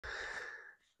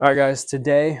All right, guys,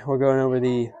 today we're going over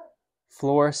the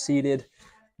floor seated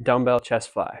dumbbell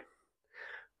chest fly.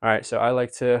 All right, so I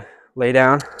like to lay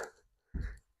down,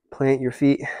 plant your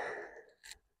feet,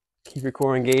 keep your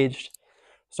core engaged.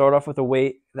 Start off with a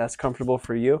weight that's comfortable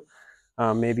for you,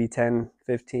 maybe 10,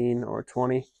 15, or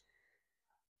 20.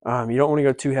 You don't want to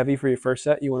go too heavy for your first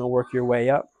set. You want to work your way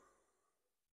up.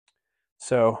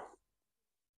 So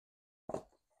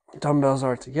dumbbells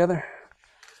are together.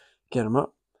 Get them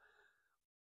up.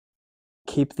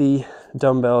 Keep the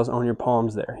dumbbells on your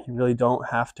palms there. You really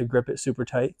don't have to grip it super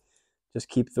tight. Just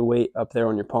keep the weight up there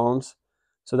on your palms.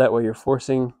 So that way you're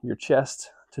forcing your chest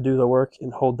to do the work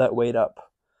and hold that weight up.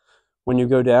 When you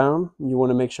go down, you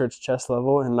want to make sure it's chest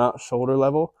level and not shoulder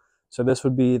level. So this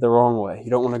would be the wrong way. You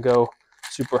don't want to go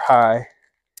super high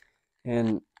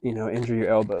and injure your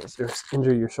elbows or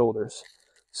injure your shoulders.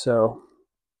 So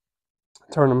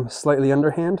turn them slightly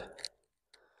underhand.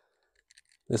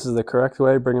 This is the correct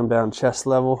way. Bring them down chest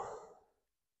level.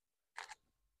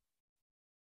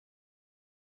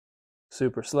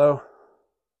 Super slow.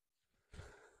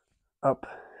 Up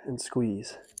and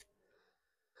squeeze.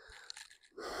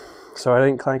 So I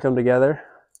didn't clank them together.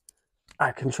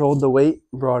 I controlled the weight,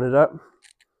 brought it up,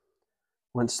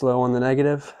 went slow on the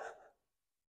negative.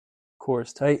 Core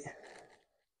is tight.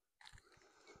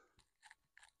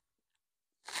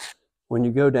 When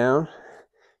you go down,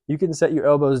 you can set your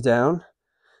elbows down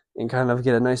and kind of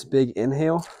get a nice big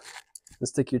inhale and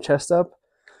stick your chest up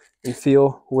and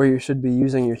feel where you should be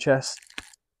using your chest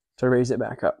to raise it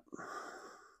back up.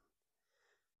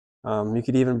 You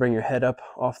could even bring your head up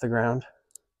off the ground.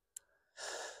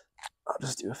 I'll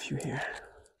just do a few here.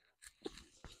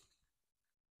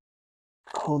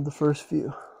 Hold the first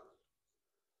few.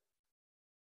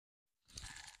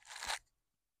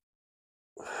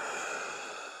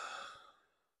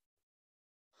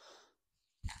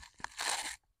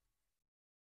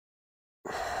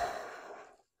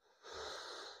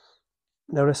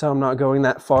 Notice how I'm not going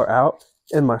that far out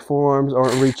and my forearms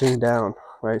aren't reaching down,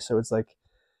 right? So it's like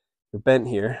you're bent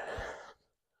here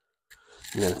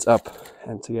and then it's up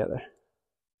and together.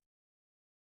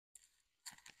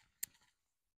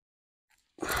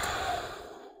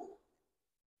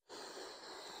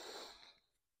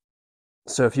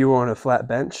 So if you were on a flat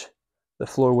bench, the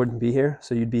floor wouldn't be here,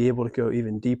 so you'd be able to go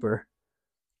even deeper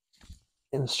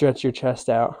and stretch your chest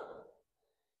out,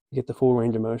 get the full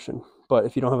range of motion. But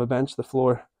if you don't have a bench, the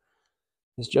floor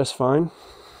is just fine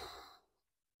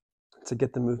to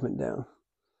get the movement down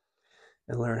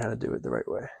and learn how to do it the right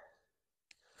way.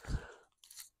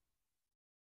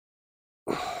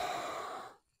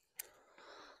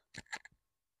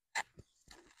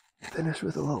 Finish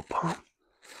with a little pump.